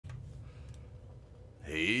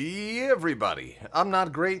Hey everybody, I'm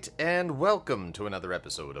Not Great, and welcome to another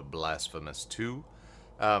episode of Blasphemous 2.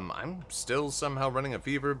 I'm still somehow running a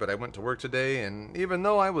fever, but I went to work today, and even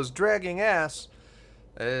though I was dragging ass,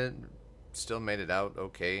 it still made it out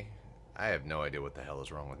okay. I have no idea what the hell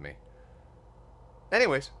is wrong with me.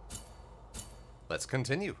 Anyways, let's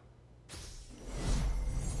continue.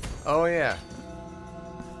 Oh yeah,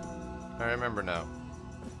 I remember now.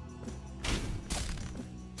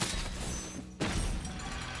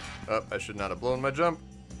 Oh, I should not have blown my jump.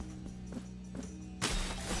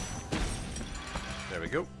 There we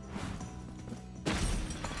go.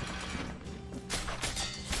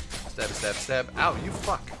 Stab, stab, stab. Ow, you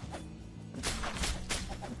fuck.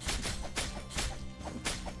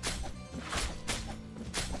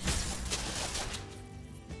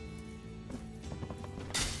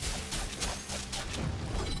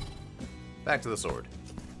 Back to the sword.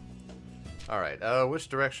 Alright, which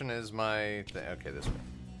direction is my thing? Okay, this way.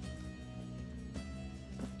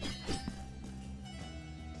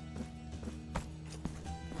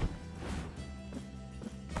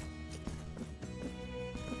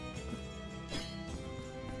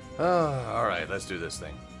 Alright, let's do this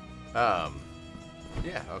thing.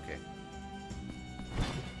 Yeah, okay.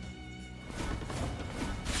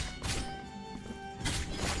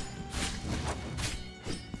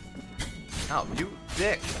 Oh, you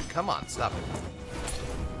dick! Come on, stop it.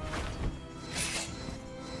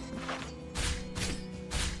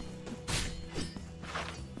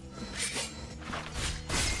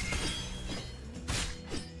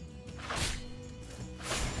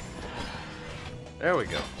 There we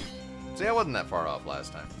go. See, I wasn't that far off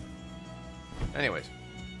last time. Anyways.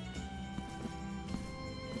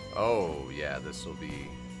 Oh, yeah, this will be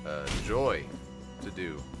a joy to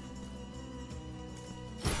do.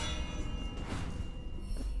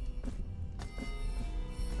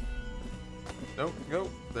 Nope, go.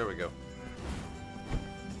 There we go.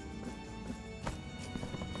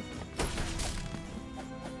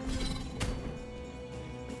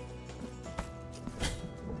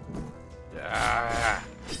 Ah.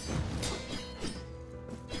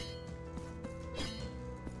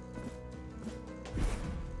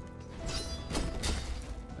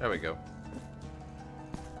 There we go.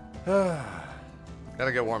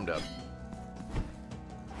 Gotta get warmed up.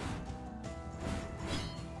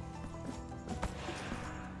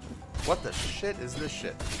 What the shit is this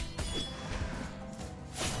shit?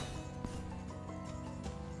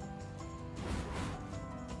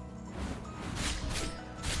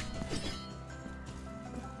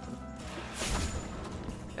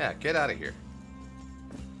 Yeah, get out of here.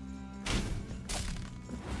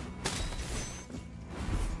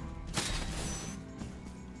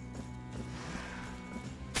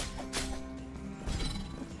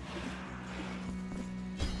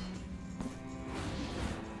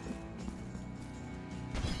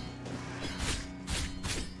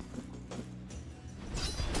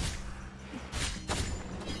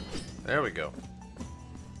 There we go.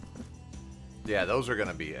 Yeah, those are going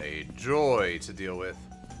to be a joy to deal with.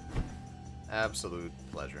 Absolute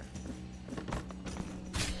pleasure.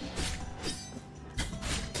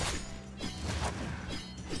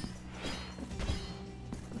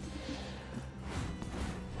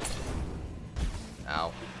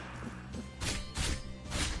 Ow.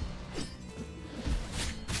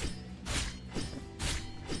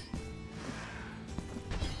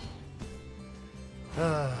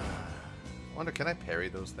 Wonder, can I parry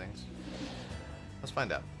those things? Let's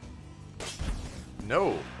find out.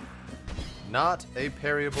 No! Not a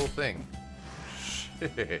parryable thing.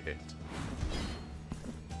 Shit.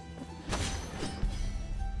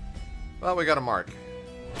 Well, we got a mark.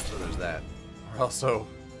 So there's that. We're also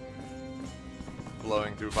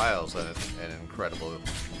blowing through vials at an incredible and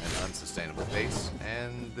unsustainable pace.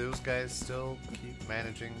 And those guys still keep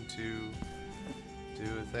managing to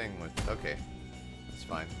do a thing with... Okay. It's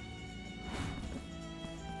fine.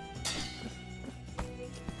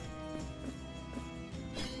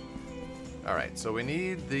 Alright, so we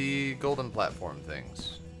need the golden platform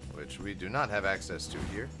things, which we do not have access to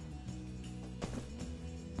here.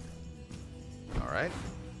 Alright.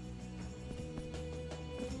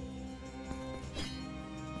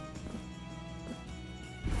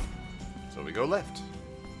 So we go left.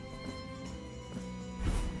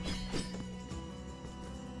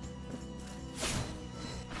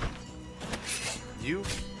 You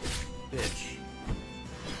bitch.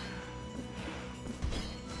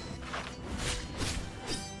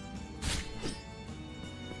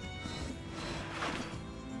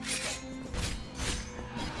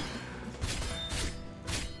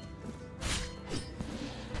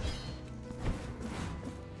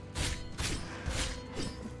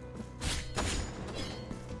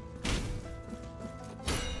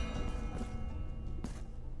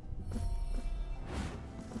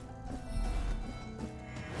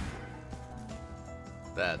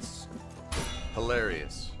 That's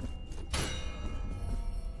hilarious.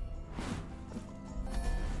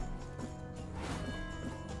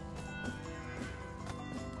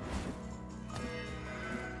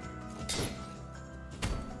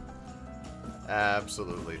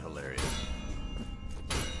 Absolutely hilarious.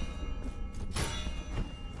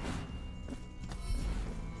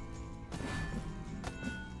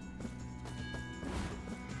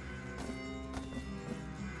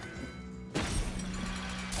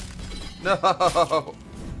 No!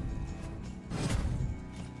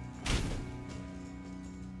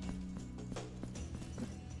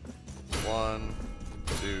 1,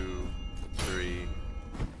 2, 3.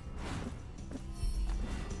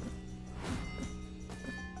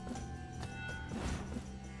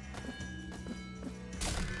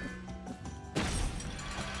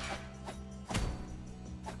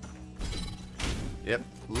 Yep,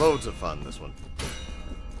 loads of fun, this one.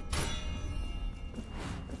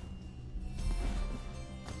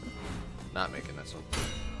 Not making this one.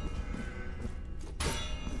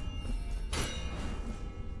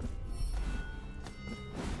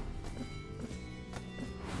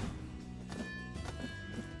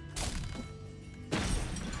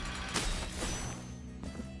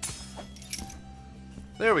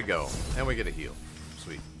 There we go. And we get a heal.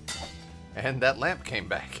 Sweet. And that lamp came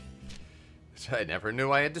back. Which I never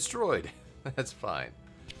knew I had destroyed. That's fine.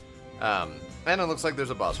 And it looks like there's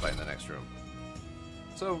a boss fight in the next room.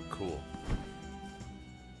 So cool.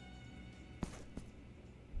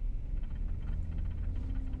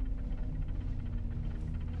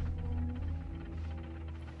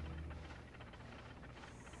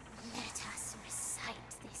 Let us recite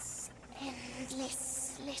this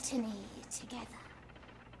endless litany together.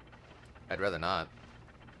 I'd rather not.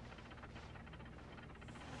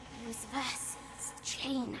 Whose verses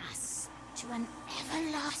chain us to an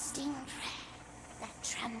everlasting prayer that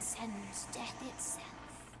transcends death itself.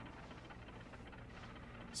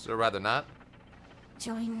 Still rather not?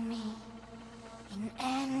 Join me in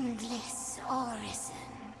endless orison.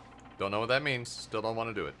 Don't know what that means. Still don't want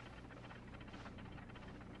to do it.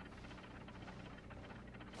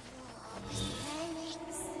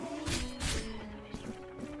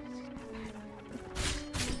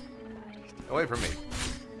 Away from me.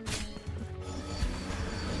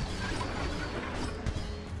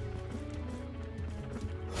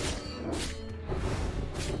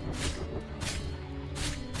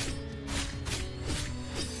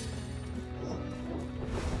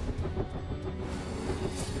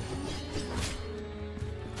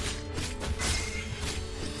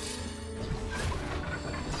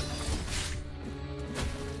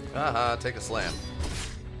 Haha, take a slam.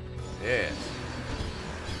 Yes.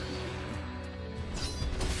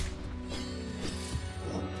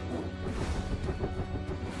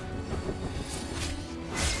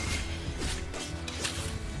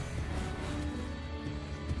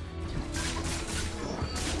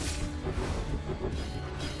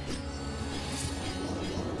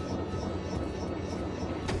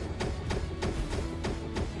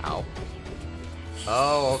 Ow.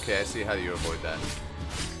 Oh, okay, I see how you avoid that.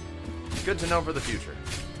 Good to know for the future.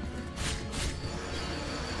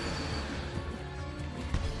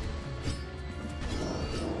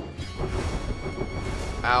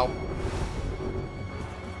 Ow.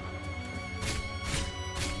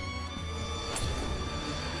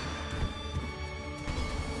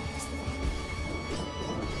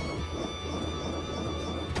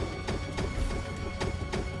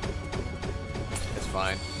 It's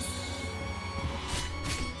fine.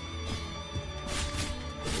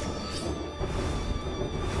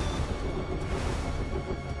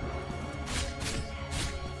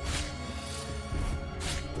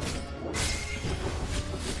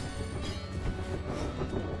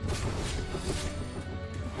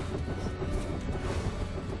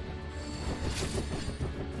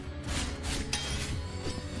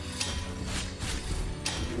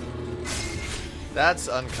 That's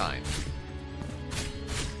unkind.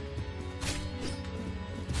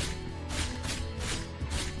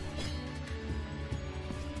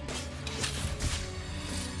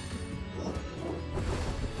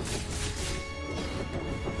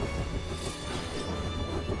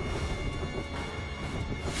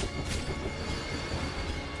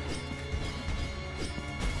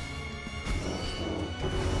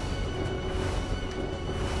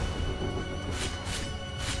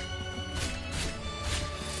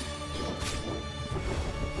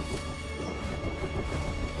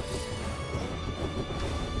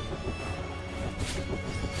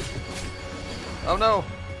 Oh no!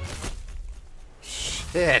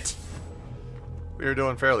 Shit! We were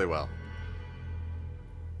doing fairly well.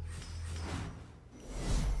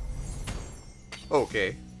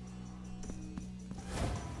 Okay.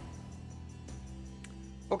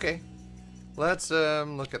 Okay. Let's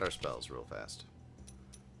look at our spells real fast.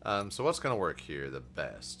 So what's gonna work here the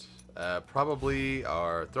best? Probably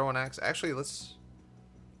our throwing axe. Actually, let's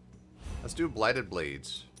do blighted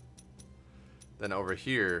blades. Then over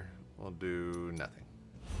here we'll do nothing.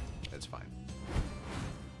 It's fine.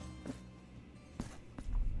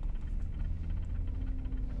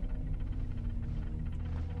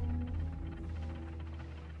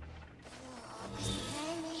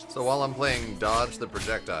 So while I'm playing dodge the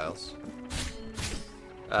projectiles,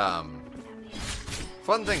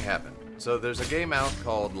 fun thing happened. So there's a game out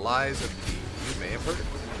called Lies of P. You may have heard of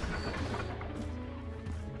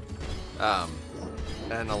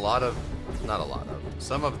it. And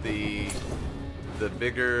some of the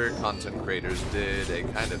bigger content creators did a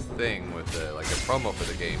kind of thing with like a promo for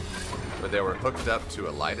the game where they were hooked up to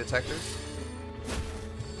a lie detector.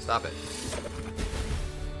 Stop it.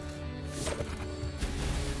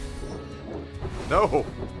 No!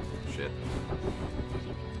 Shit.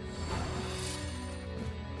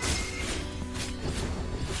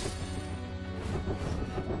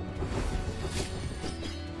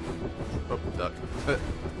 Oh, duck.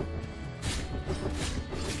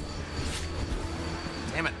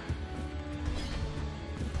 Damn it.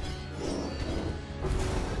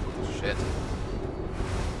 Shit.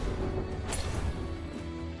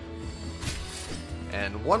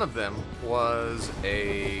 And one of them was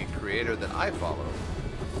a creator that I follow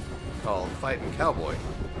called Fightin' Cowboy.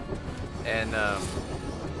 And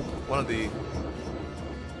one of the...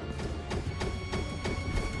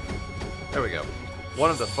 There we go. One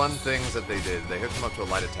of the fun things that they did, they hooked them up to a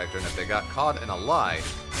lie detector, and if they got caught in a lie,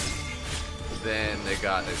 then they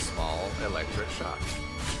got a small electric shock.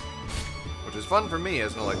 Which is fun for me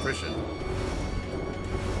as an electrician.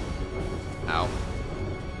 Ow.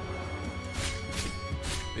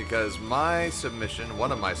 Because my submission,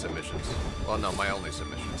 one of my submissions, well no, my only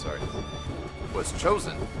submission, sorry, was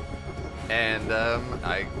chosen. And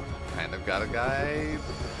I kind of got a guy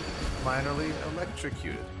minorly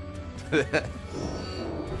electrocuted. It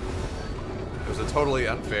was a totally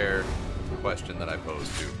unfair question that I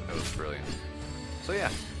posed to. It was brilliant. So yeah.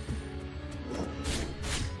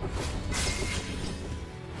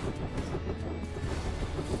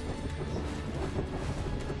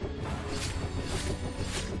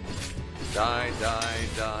 Die, die,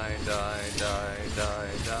 die, die, die, die,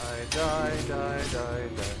 die, die, die, die,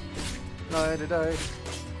 die, die, die.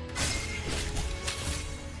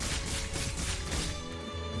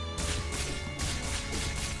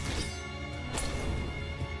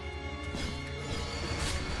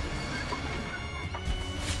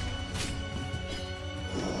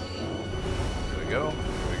 Here we go,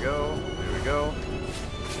 here we go, here we go.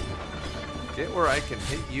 Get where I can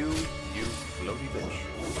hit you, you floaty bitch.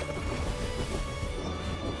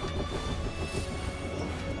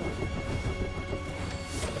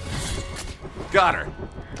 Got her.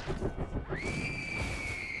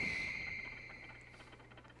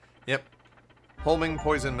 Yep. Homing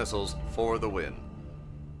poison missiles for the win.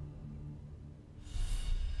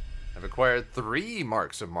 I've acquired 3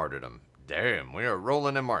 marks of martyrdom. Damn, we are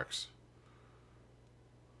rolling in marks.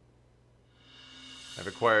 I've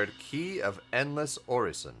acquired Key of Endless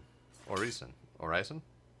Orison. Orison?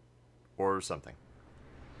 Or something.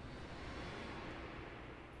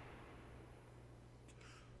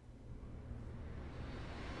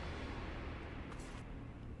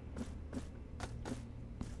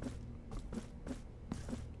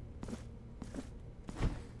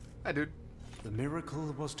 Hi, dude. The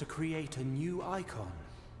miracle was to create a new icon.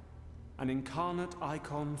 An incarnate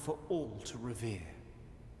icon for all to revere.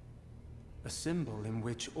 A symbol in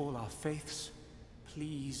which all our faiths,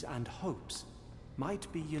 pleas, and hopes might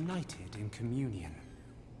be united in communion,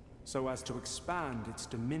 so as to expand its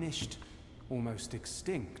diminished, almost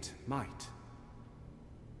extinct might.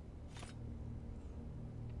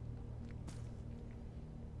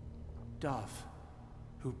 Dove,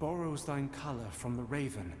 who borrows thine color from the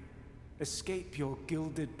raven, escape your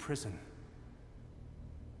gilded prison.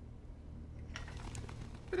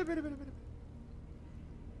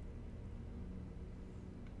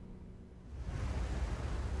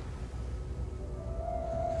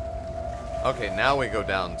 Okay, now we go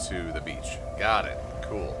down to the beach. Got it.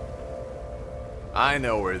 Cool. I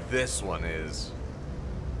know where this one is.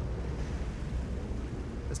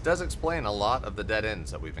 This does explain a lot of the dead ends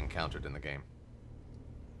that we've encountered in the game.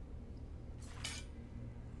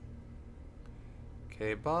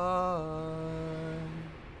 Okay, bye.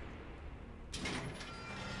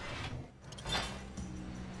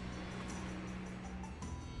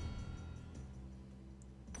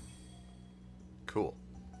 Cool.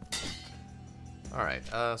 Alright,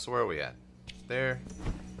 so where are we at? There.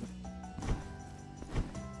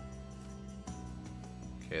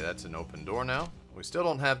 Okay, that's an open door now. We still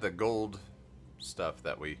don't have the gold stuff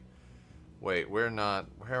that we... Wait, we're not...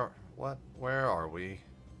 What? Where are we?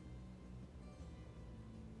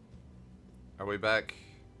 Are we back?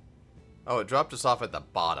 Oh, it dropped us off at the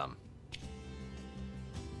bottom.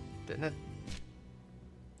 Didn't it?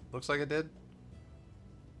 Looks like it did.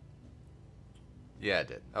 Yeah, it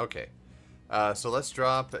did. Okay. So let's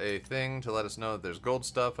drop a thing to let us know that there's gold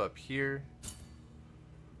stuff up here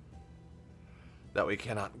that we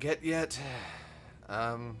cannot get yet.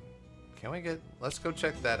 Can we get... Let's go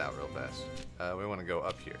check that out real fast. We want to go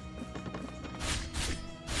up here.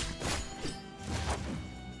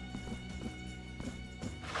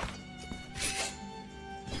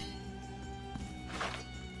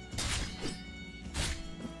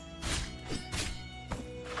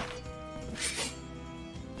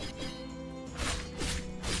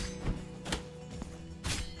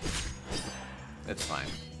 It's fine.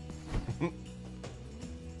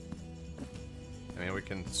 I mean, we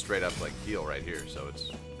can straight up, like, heal right here, so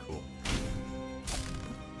it's cool.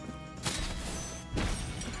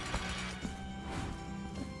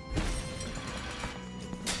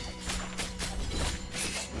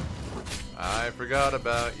 I forgot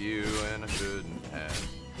about you, and I shouldn't have.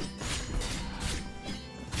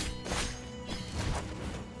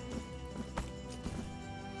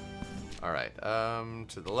 Alright,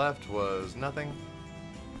 to the left was nothing.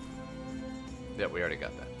 Yep, we already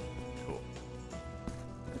got that. Cool.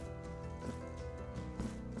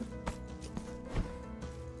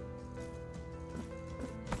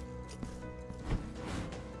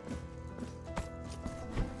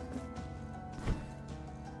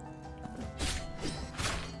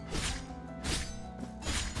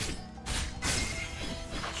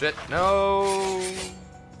 Shit, no!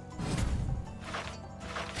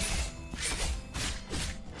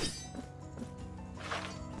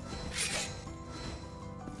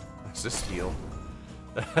 Just heal.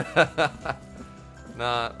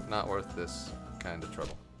 Not worth this kind of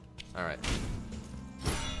trouble. All right.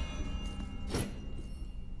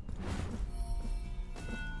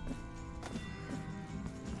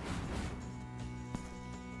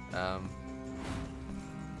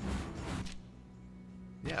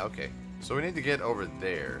 Yeah, okay. So we need to get over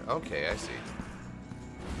there. Okay, I see.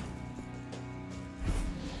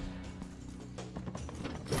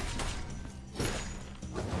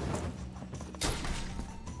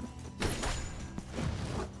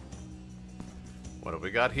 What have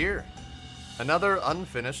we got here? Another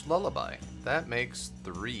Unfinished Lullaby. That makes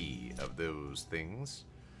 3 of those things.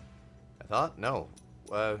 I thought? No.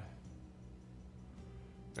 We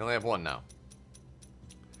only have 1 now.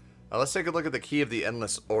 Let's take a look at the Key of the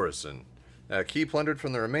Endless Orison. Key plundered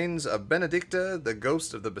from the remains of Benedicta, the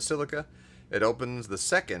ghost of the Basilica. It opens the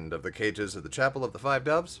second of the cages of the Chapel of the Five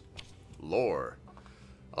Doves. Lore.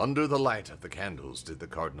 Under the light of the candles did the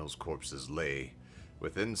cardinal's corpses lay,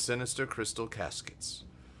 within sinister crystal caskets.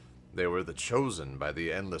 They were the chosen by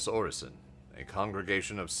the Endless Orison, a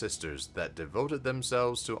congregation of sisters that devoted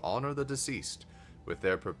themselves to honor the deceased with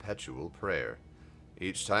their perpetual prayer.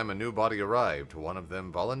 Each time a new body arrived, one of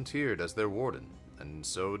them volunteered as their warden, and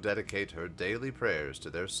so dedicate her daily prayers to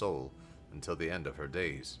their soul until the end of her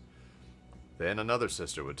days. Then another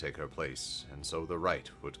sister would take her place, and so the rite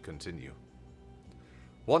would continue.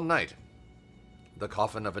 One night, the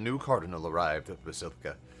coffin of a new cardinal arrived at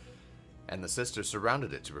Basilica, and the sisters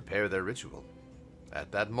surrounded it to prepare their ritual.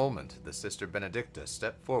 At that moment, the sister Benedicta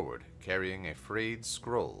stepped forward, carrying a frayed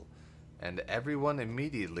scroll, and everyone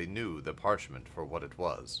immediately knew the parchment for what it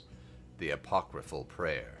was, the apocryphal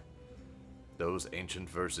prayer. Those ancient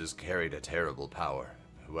verses carried a terrible power.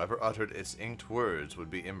 Whoever uttered its inked words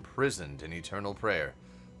would be imprisoned in eternal prayer,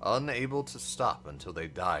 unable to stop until they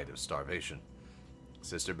died of starvation.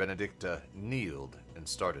 Sister Benedicta kneeled and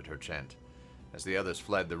started her chant, as the others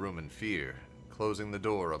fled the room in fear, closing the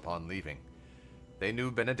door upon leaving. They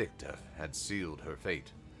knew Benedicta had sealed her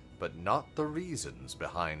fate, but not the reasons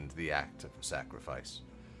behind the act of sacrifice.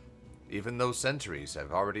 Even though centuries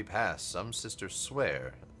have already passed, some sisters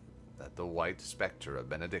swear that the white specter of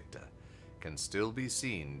Benedicta can still be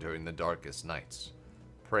seen during the darkest nights,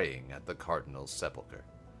 praying at the cardinal's sepulchre.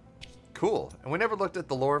 Cool. And we never looked at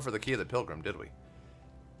the lore for the Key of the Pilgrim, did we?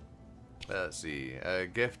 Let's see. A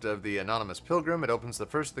gift of the anonymous pilgrim. It opens the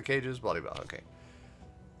first of the cages. Blah, blah, blah. Okay.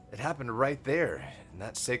 It happened right there, in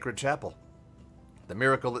that sacred chapel. The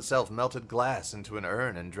miracle itself melted glass into an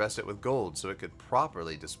urn and dressed it with gold so it could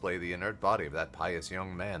properly display the inert body of that pious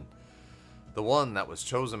young man. The one that was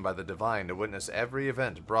chosen by the divine to witness every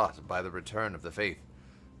event brought by the return of the faith.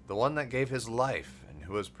 The one that gave his life, and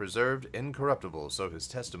who was preserved incorruptible, so his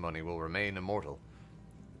testimony will remain immortal.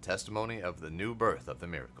 The testimony of the new birth of the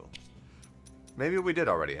miracle. Maybe we did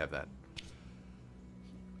already have that.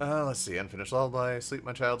 Let's see. Unfinished Lullaby. Sleep,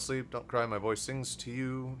 my child, sleep. Don't cry, my voice sings to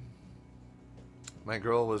you. My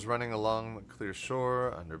girl was running along the clear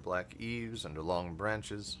shore, under black eaves, under long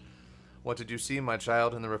branches. What did you see, my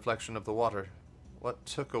child, in the reflection of the water? What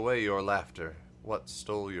took away your laughter? What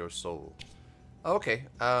stole your soul? Okay,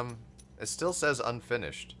 it still says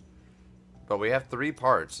unfinished. But we have 3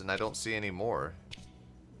 parts, and I don't see any more.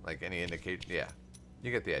 Like, any indication. Yeah,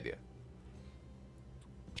 you get the idea.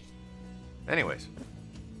 Anyways.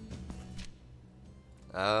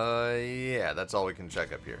 Yeah, that's all we can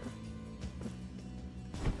check up here.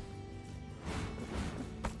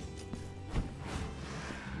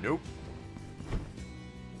 Nope.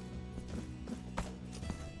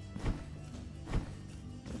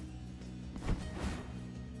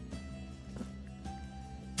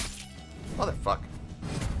 Motherfuck.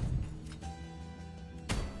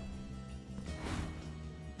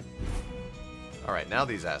 Alright, now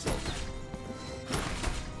these assholes.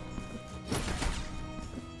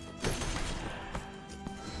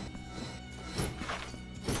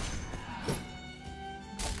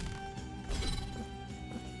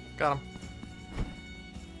 Got him.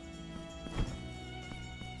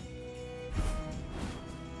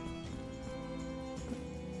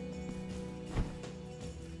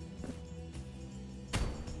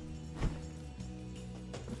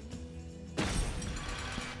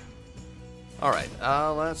 Alright,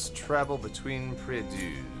 let's travel between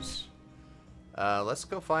Prédues. Let's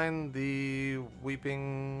go find the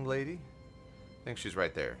weeping lady. I think she's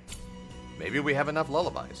right there. Maybe we have enough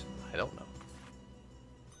lullabies. I don't know.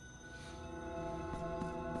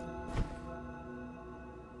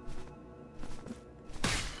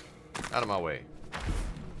 Out of my way.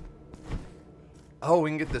 Oh,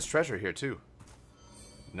 we can get this treasure here too.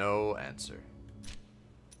 No answer.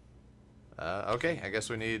 Okay, I guess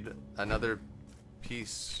we need another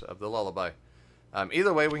piece of the lullaby.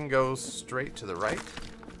 Either way, we can go straight to the right.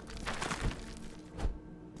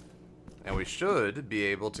 And we should be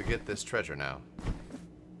able to get this treasure now.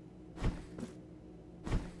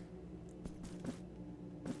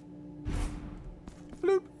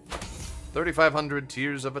 Bloop. 3,500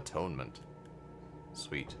 Tears of Atonement.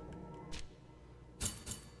 Sweet.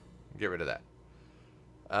 Get rid of that.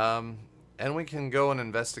 And we can go and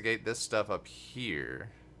investigate this stuff up here.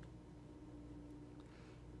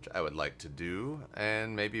 Which I would like to do.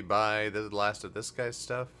 And maybe buy the last of this guy's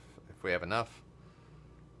stuff. If we have enough.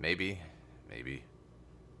 Maybe. Maybe.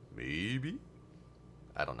 Maybe.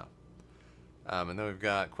 I don't know. And then we've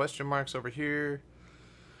got question marks over here.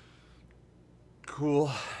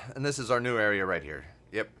 Cool. And this is our new area right here.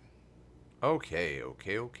 Yep. Okay,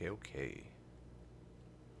 okay, okay, okay.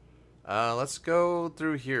 Let's go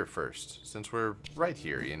through here first, since we're right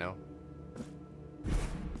here, you know.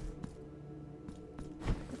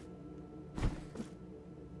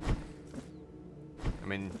 I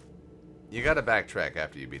mean, you gotta backtrack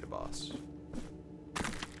after you beat a boss.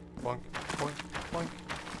 Boink, boink, boink.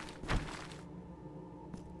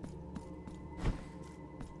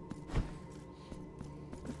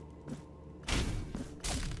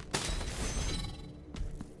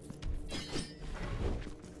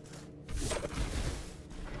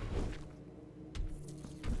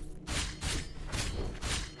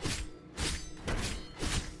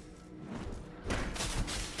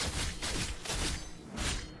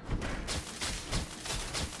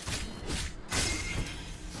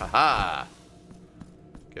 Haha!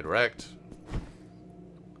 Get wrecked.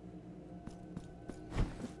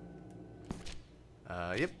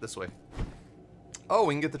 Yep, this way. Oh,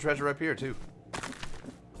 we can get the treasure up here, too.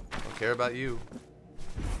 Don't care about you.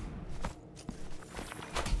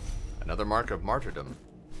 Another mark of martyrdom.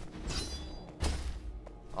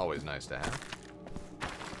 Always nice to have.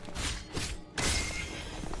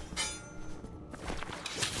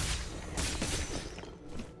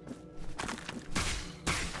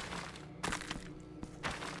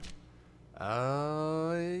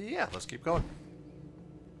 Yeah, let's keep going.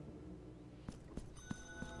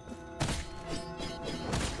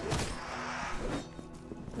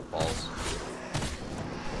 Balls.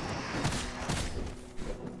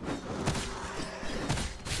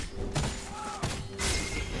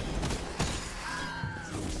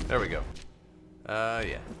 There we go.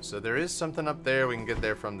 Yeah. So there is something up there. We can get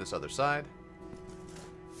there from this other side.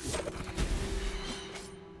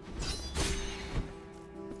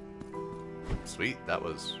 Sweet, that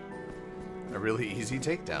was a really easy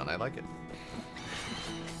takedown. I like it.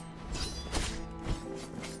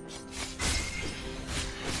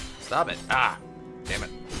 Stop it. Ah! Damn it.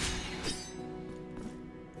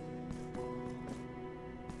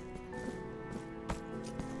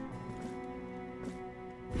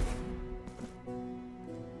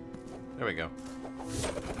 There we go.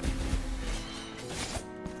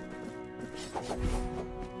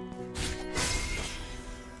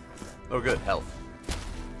 Oh good, health.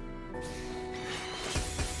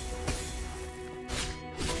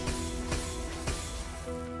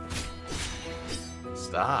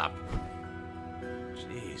 Stop.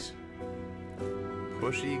 Jeez.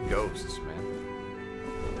 Pushy ghosts, man.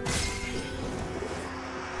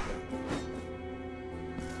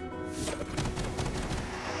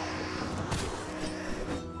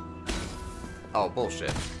 Oh,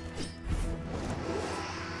 bullshit.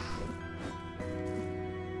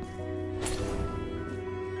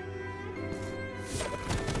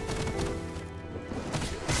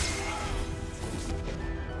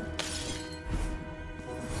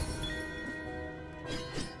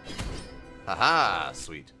 Haha,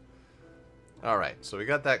 sweet. Alright, so we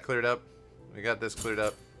got that cleared up. We got this cleared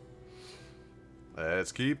up.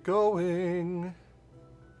 Let's keep going.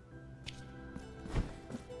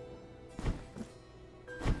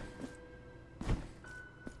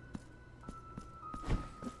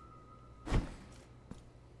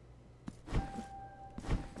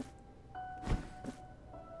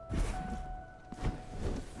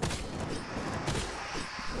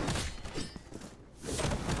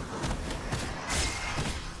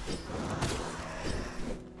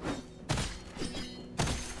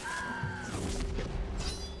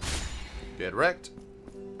 Get wrecked.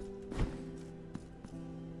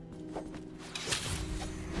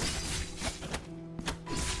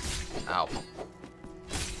 Ow.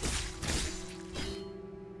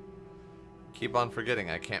 Keep on forgetting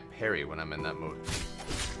I can't parry when I'm in that mood.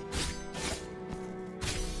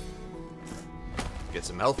 Get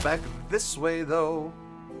some health back this way, though.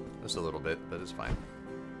 Just a little bit, but it's fine.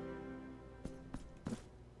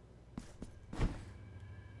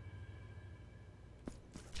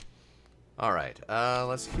 Alright,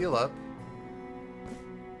 let's heal up.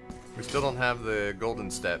 We still don't have the golden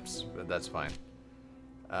steps, but that's fine.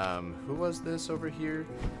 Who was this over here?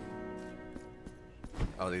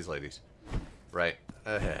 Oh, these ladies. Right.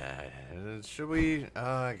 Should we?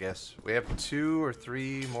 I guess. We have 2 or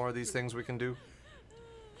 3 more of these things we can do.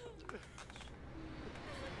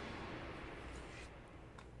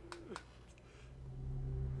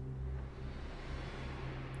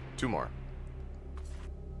 Two more.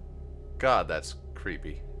 God, that's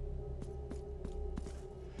creepy.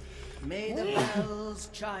 May the bells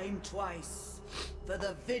chime twice, for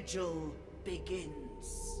the vigil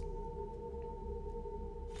begins.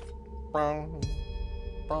 Bong,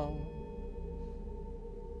 bong.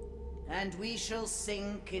 And we shall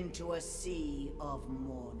sink into a sea of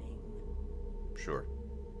mourning. Sure.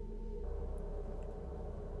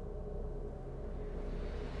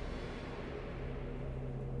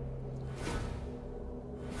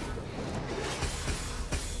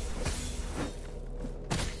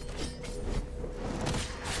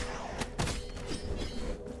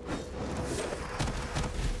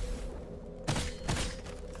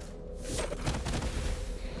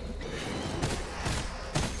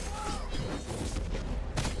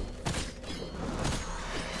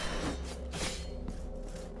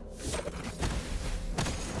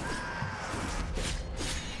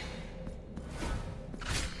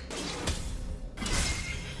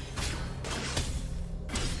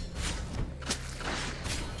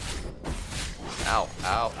 Ow,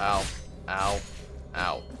 ow, ow, ow,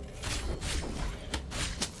 ow.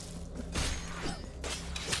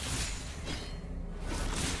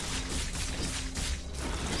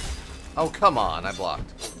 Oh, come on, I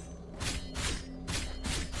blocked.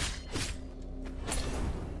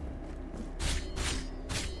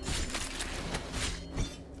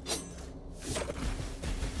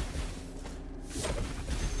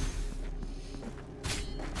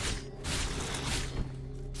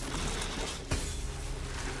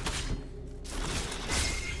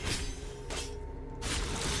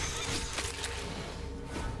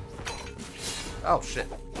 Oh, shit.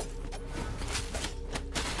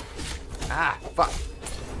 Ah, fuck.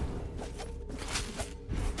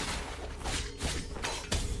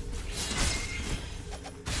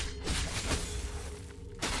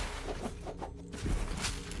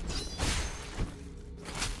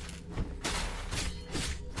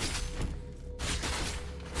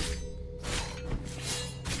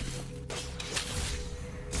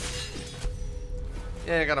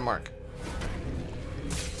 Yeah, I got a mark.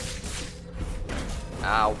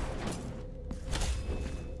 Ow.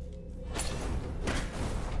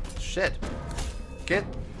 Shit. Get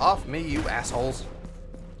Off me, you assholes.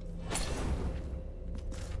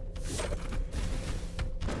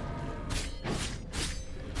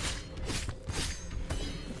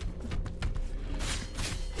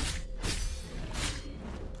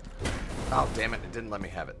 Oh, damn it. It didn't let me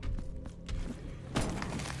have it.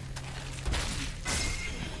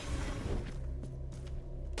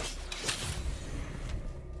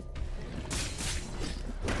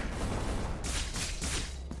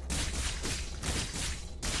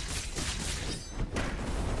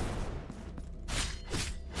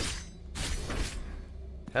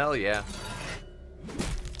 Hell yeah.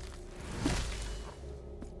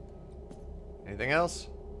 Anything else?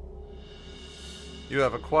 You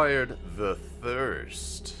have acquired the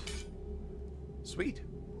Thirst. Sweet.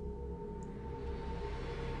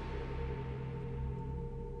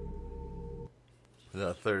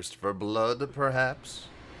 The thirst for blood, perhaps?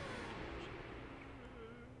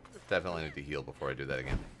 Definitely need to heal before I do that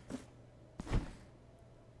again.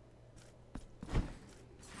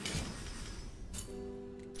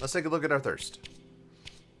 Let's take a look at our thirst.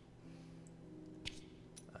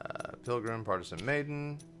 Pilgrim, Partisan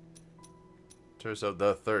Maiden. Torso,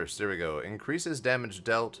 the Thirst. There we go. Increases damage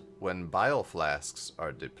dealt when bile flasks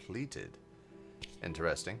are depleted.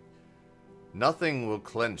 Interesting. Nothing will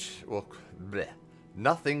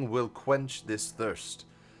Nothing will quench this thirst.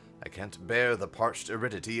 I can't bear the parched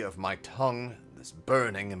aridity of my tongue, this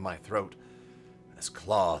burning in my throat, this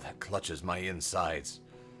claw that clutches my insides.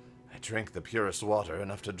 I drink the purest water,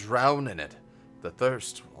 enough to drown in it. The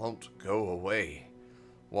thirst won't go away.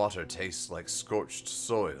 Water tastes like scorched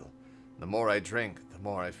soil. The more I drink, the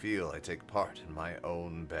more I feel I take part in my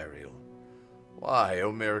own burial. Why,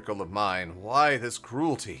 O miracle of mine, why this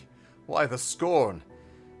cruelty? Why the scorn?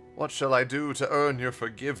 What shall I do to earn your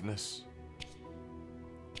forgiveness?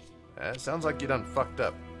 It sounds like you done fucked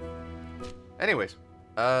up. Anyways,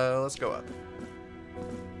 let's go up.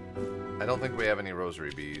 I don't think we have any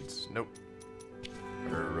rosary beads. Nope.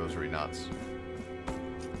 Or rosary knots.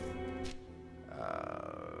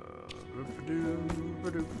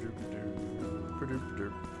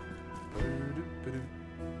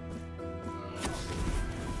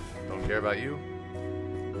 Don't care about you.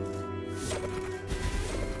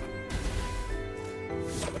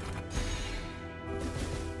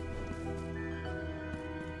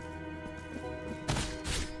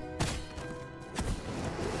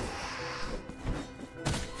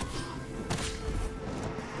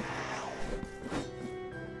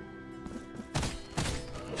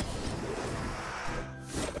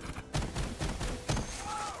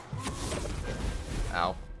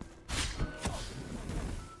 Ow.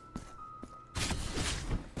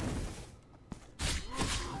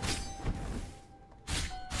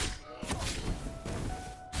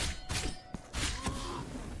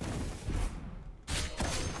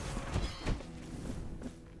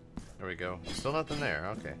 There we go. Still nothing there.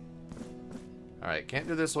 Okay. Alright, can't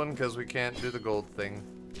do this one because we can't do the gold thing.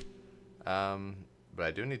 But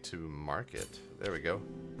I do need to mark it. There we go.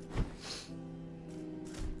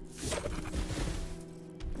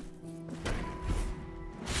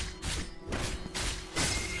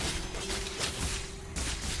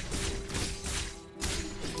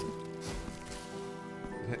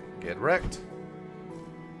 Get wrecked.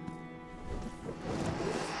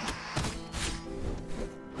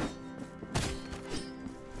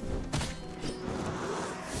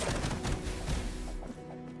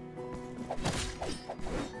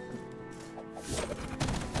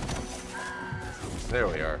 There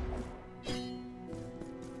we are.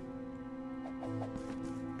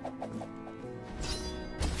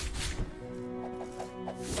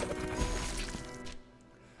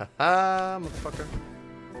 Haha, motherfucker.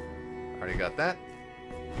 Already got that.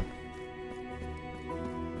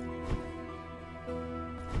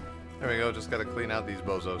 There we go, just gotta clean out these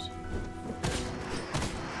bozos.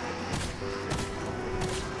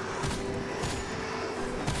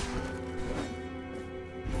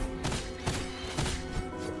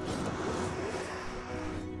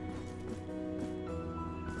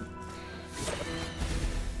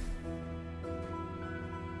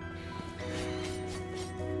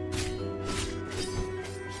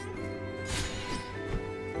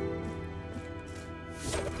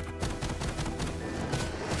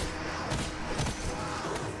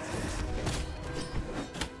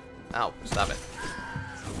 Ow, stop it.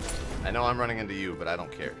 I know I'm running into you, but I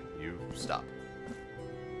don't care. You stop.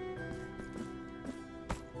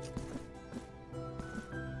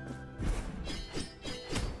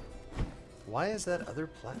 Why is that other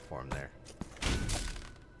platform there?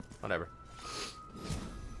 Whatever.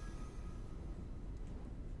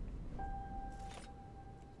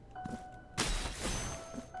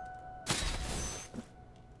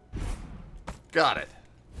 Got it.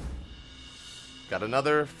 Got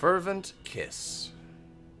another Fervent Kiss.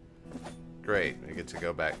 Great. We get to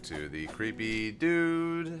go back to the creepy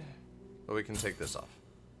dude. But we can take this off.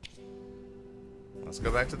 Let's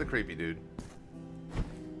go back to the creepy dude.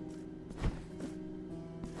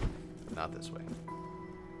 Not this way.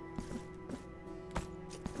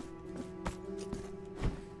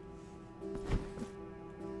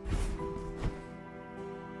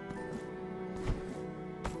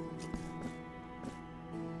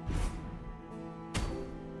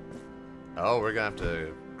 Oh, we're gonna have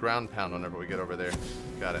to ground pound whenever we get over there.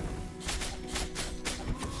 Got it.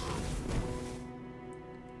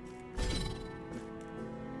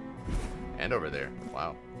 And over there.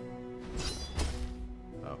 Wow.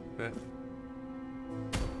 Oh.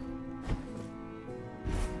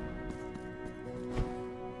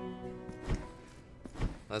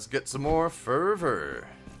 Let's get some more fervor.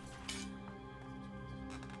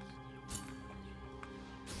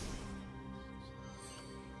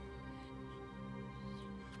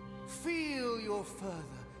 Feel your fervor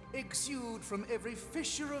exude from every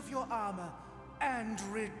fissure of your armor and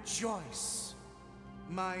rejoice.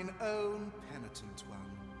 Mine own penitent one,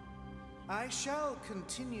 I shall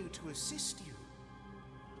continue to assist you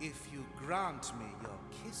if you grant me your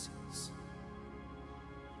kisses.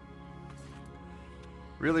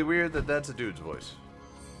 Really weird that that's a dude's voice.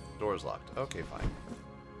 Door's locked. Okay, fine.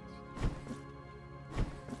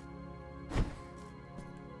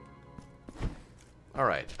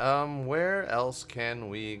 Alright, where else can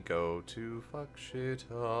we go to fuck shit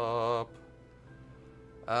up?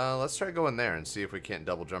 Let's try going there and see if we can't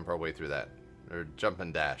double jump our way through that. Or jump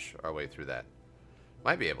and dash our way through that.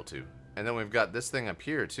 Might be able to. And then we've got this thing up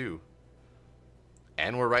here, too.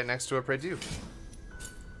 And we're right next to a prie-dieu.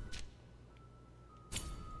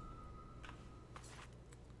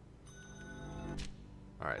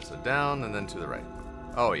 Alright, so down and then to the right.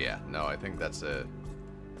 Oh, yeah. No, I think that's a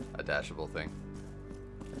dashable thing.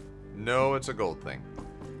 No, it's a gold thing.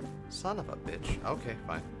 Son of a bitch. Okay,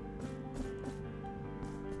 fine.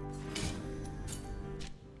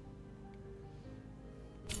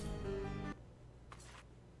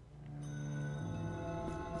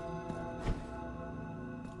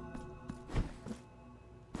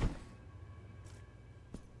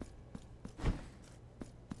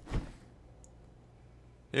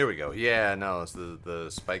 Here we go. Yeah, no, it's the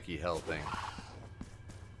spiky hell thing.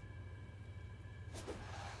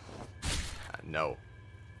 No.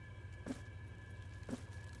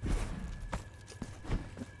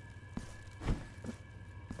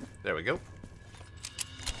 There we go.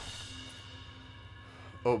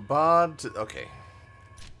 Aubade. Okay.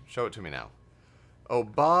 Show it to me now.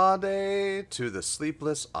 Aubade to the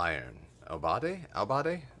Sleepless Iron. Aubade?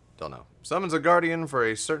 Aubade? Don't know. Summons a guardian for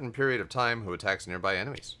a certain period of time who attacks nearby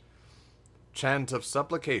enemies. Chant of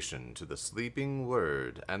supplication to the sleeping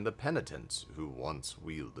word and the penitents who once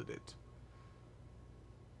wielded it.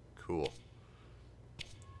 Cool.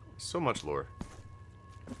 So much lore.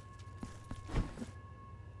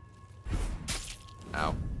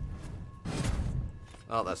 Ow.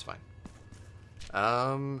 Oh, that's fine.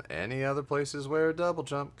 Any other places where a double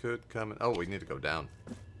jump could come in? Oh, we need to go down.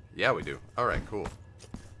 Yeah, we do. Alright, cool.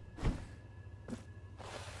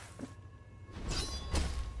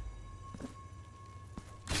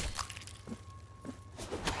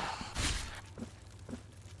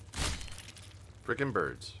 Frickin'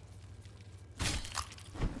 birds.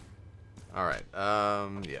 Alright,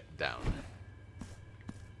 yeah, down.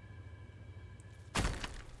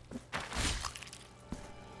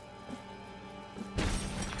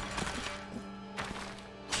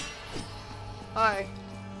 Hi.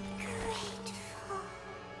 Grateful.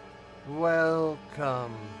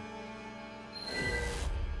 Welcome.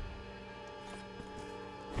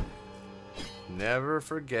 Never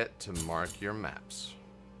forget to mark your maps.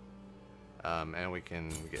 And we can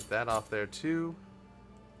get that off there too.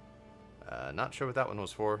 Not sure what that one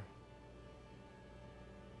was for.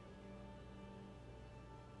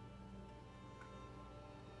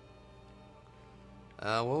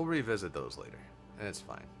 We'll revisit those later. It's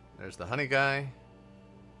fine. There's the honey guy.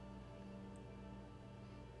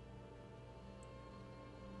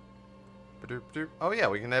 Oh yeah,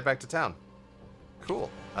 we can head back to town. Cool.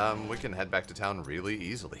 We can head back to town really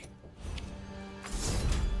easily.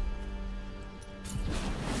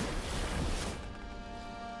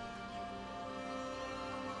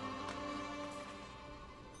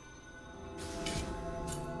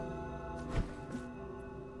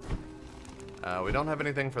 We don't have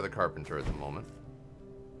anything for the carpenter at the moment.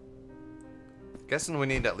 Guessing we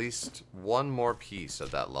need at least one more piece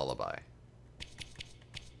of that lullaby.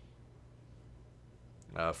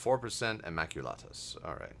 4% Immaculatus.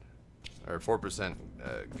 Alright. Or 4%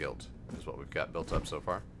 guilt is what we've got built up so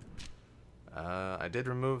far. I did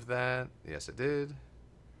remove that. Yes, I did.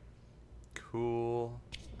 Cool.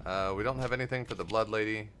 We don't have anything for the Blood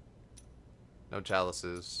Lady. No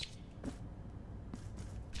chalices.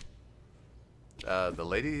 The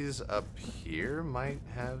ladies up here might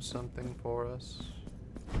have something for us.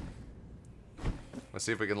 Let's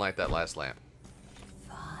see if we can light that last lamp.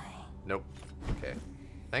 Fine. Nope. Okay.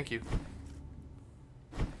 Thank you.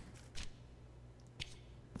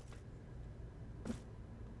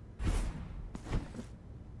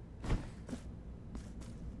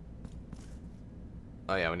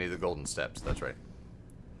 Oh yeah, we need the golden steps. That's right.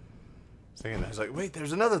 I was like, wait,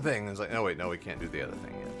 there's another thing. I was like, no, wait, no, we can't do the other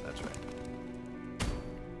thing yet. That's right.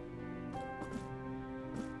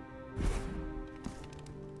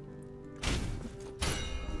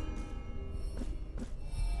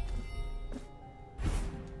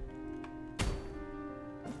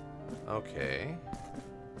 Okay.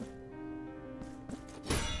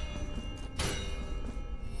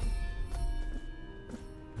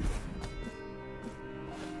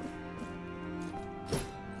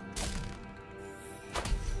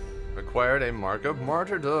 Acquired a mark of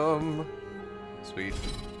martyrdom. Sweet.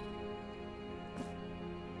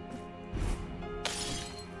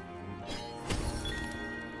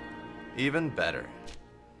 Even better.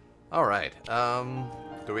 All right.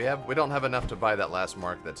 We don't have enough to buy that last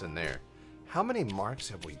mark that's in there. How many marks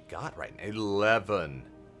have we got right now? 11.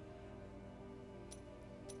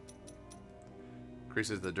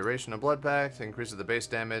 Increases the duration of Blood Pact, increases the base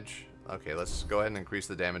damage. Okay, let's go ahead and increase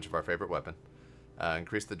the damage of our favorite weapon.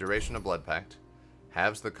 Increase the duration of Blood Pact.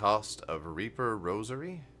 Halves the cost of Reaper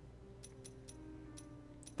Rosary.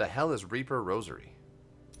 The hell is Reaper Rosary?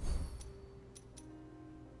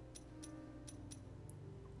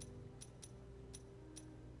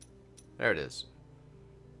 There it is.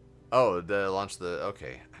 Oh, launch the...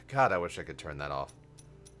 Okay. God, I wish I could turn that off.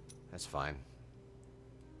 That's fine.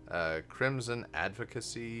 Crimson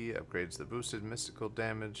Advocacy upgrades the boosted mystical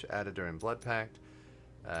damage added during Blood Pact.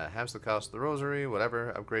 Halves the cost of the Rosary,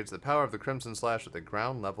 whatever. Upgrades the power of the Crimson Slash with a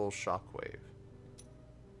ground level shockwave.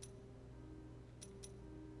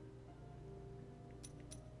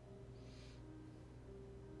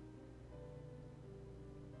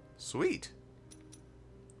 Sweet!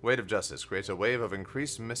 Weight of Justice creates a wave of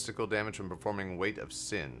increased mystical damage when performing Weight of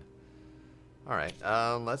Sin. Alright,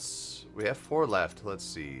 we have 4 left. Let's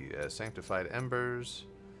see. Sanctified Embers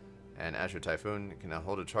and Azure Typhoon. You can now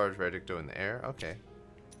hold a charge Benedicta in the air. Okay.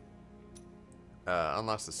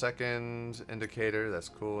 Unlocks the second indicator. That's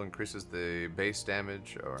cool. Increases the base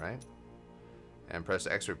damage. Alright. And press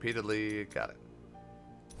X repeatedly. Got it.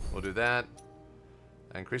 We'll do that.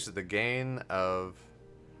 Increases the gain of...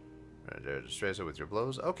 Destroys it with your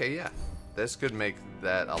blows. Okay, yeah. This could make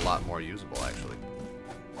that a lot more usable, actually.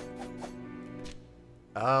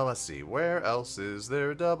 Let's see. Where else is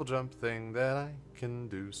there a double jump thing that I can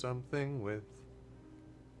do something with?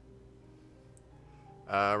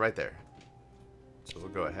 Right there. So we'll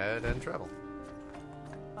go ahead and travel.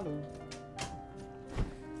 Hello.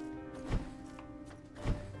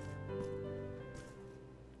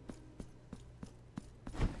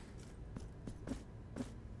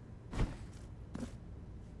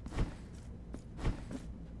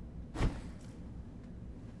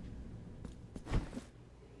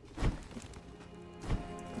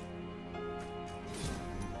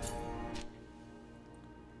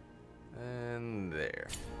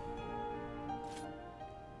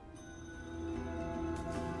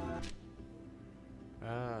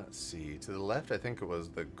 Let's see. To the left, I think it was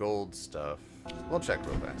the gold stuff. We'll check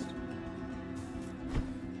real fast.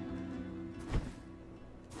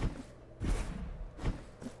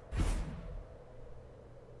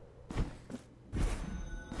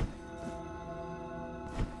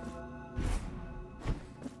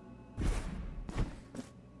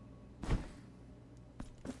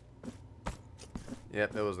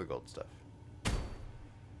 Yep, it was the gold stuff.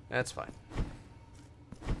 That's fine.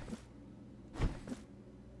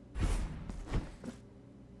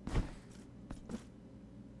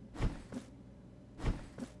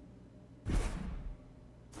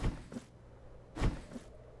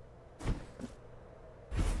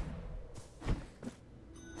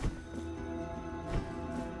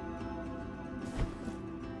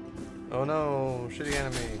 Oh no, shitty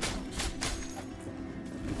enemy.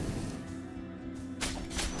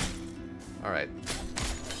 Alright.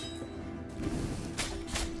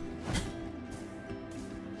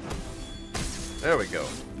 There we go.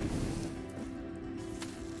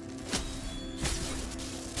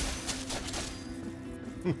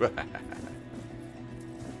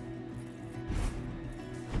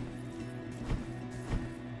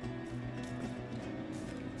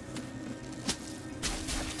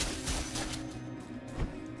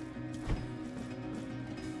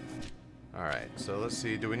 Alright, so let's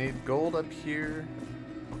see. Do we need gold up here?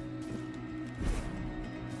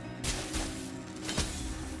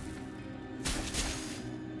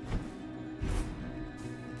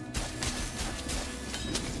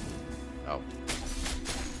 Oh.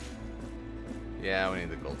 Yeah, we need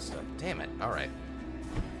the gold stuff. Damn it. Alright.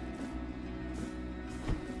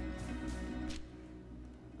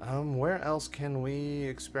 Where else can we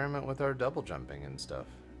experiment with our double jumping and stuff?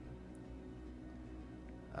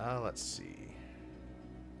 Let's see.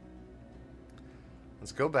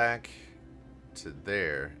 Let's go back to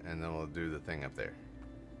there, and then we'll do the thing up there.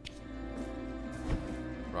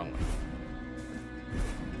 Wrong way.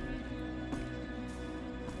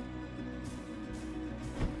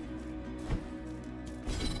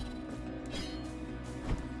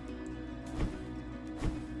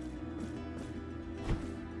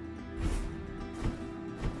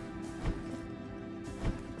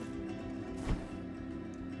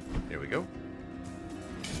 Here we go.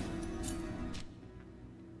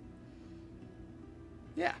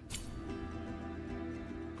 Yeah.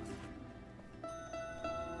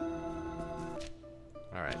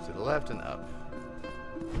 Alright, to the left and up.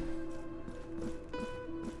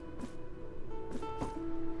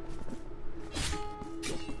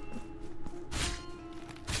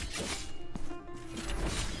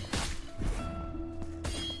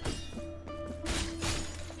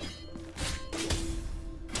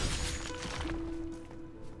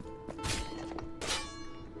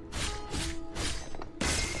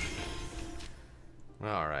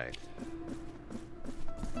 All right.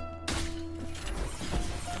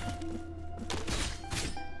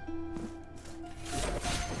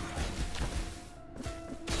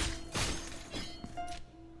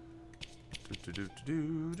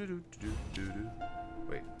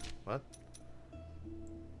 Wait, what?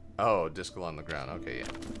 Oh, discal on the ground. Okay, yeah.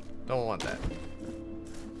 Don't want that.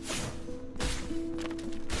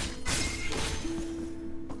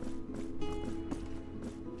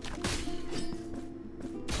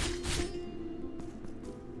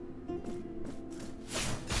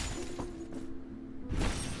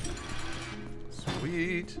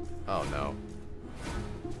 Sweet. Oh no.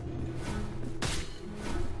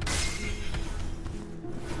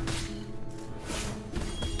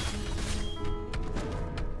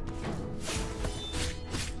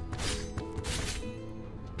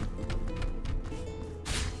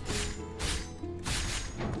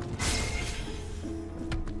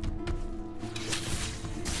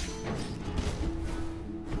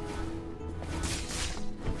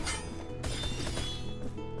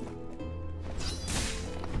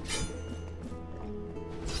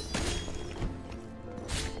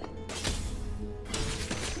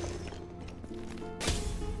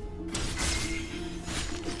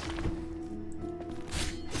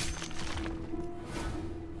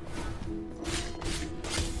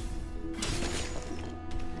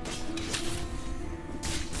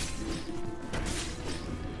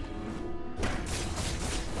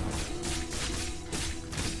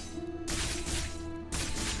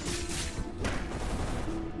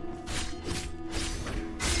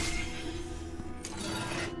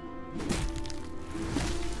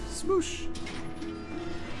 Swoosh.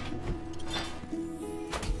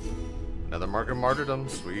 Another mark of martyrdom.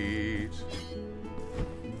 Sweet.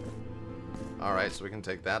 Alright, so we can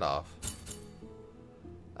take that off.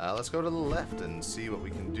 Let's go to the left and see what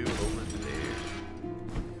we can do over there.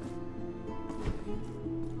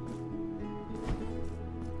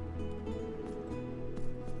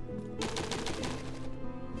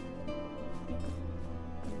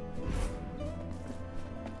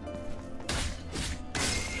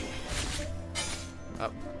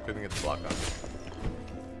 Oh, couldn't get the block on.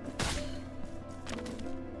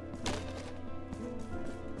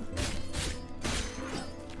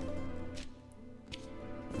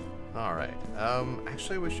 Alright,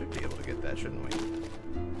 actually we should be able to get that, shouldn't we?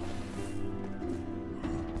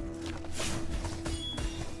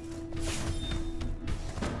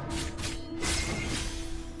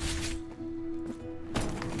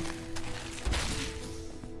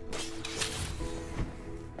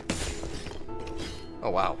 Oh,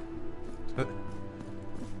 wow.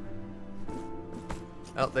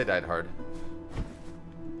 Oh, they died hard.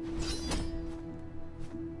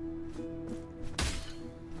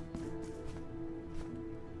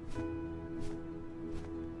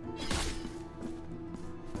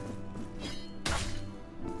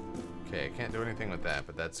 Okay, I can't do anything with that,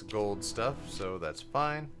 but that's gold stuff, so that's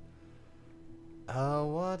fine.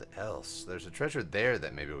 What else? There's a treasure there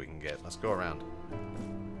that maybe we can get. Let's go around.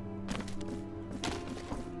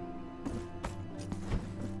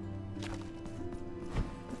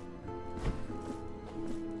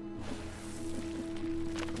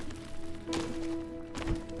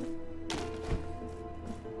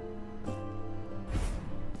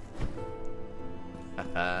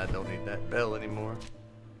 anymore.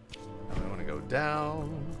 I want to go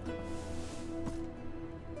down.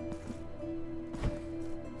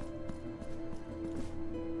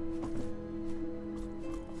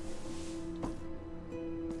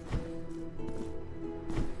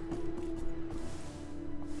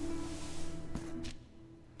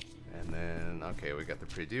 And then, okay, we got the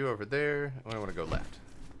preview over there. I want to go left.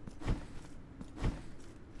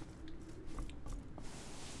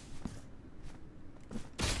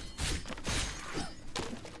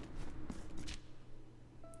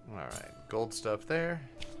 Gold stuff there.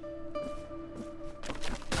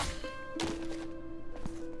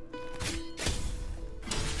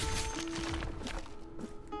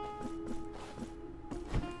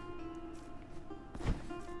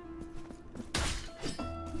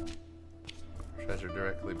 Treasure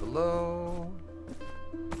directly below.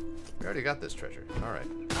 We already got this treasure. All right.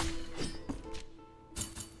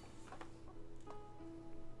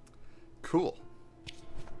 Cool.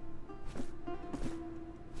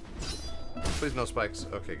 Please no spikes.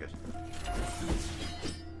 Okay, good.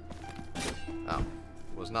 Oh.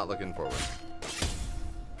 Was not looking forward.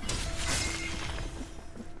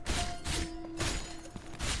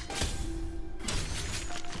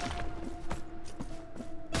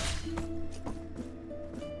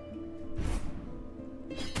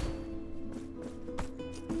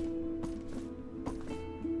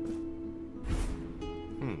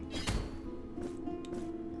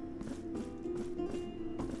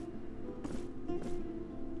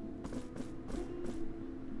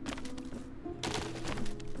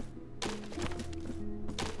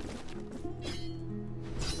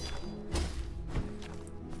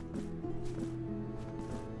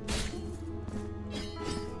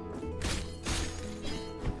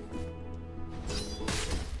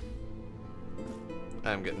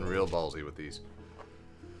 I'm getting real ballsy with these.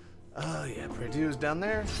 Oh yeah, Perdue's down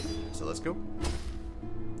there. So let's go.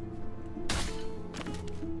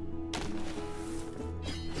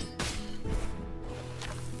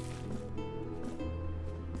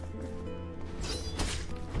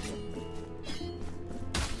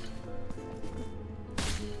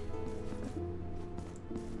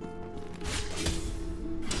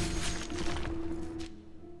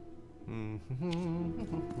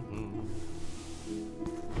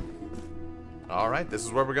 Alright, this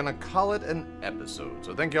is where we're gonna call it an episode.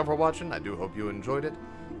 So thank you all for watching. I do hope you enjoyed it.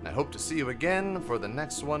 And I hope to see you again for the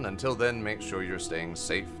next one. Until then, make sure you're staying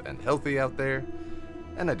safe and healthy out there.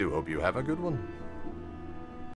 And I do hope you have a good one.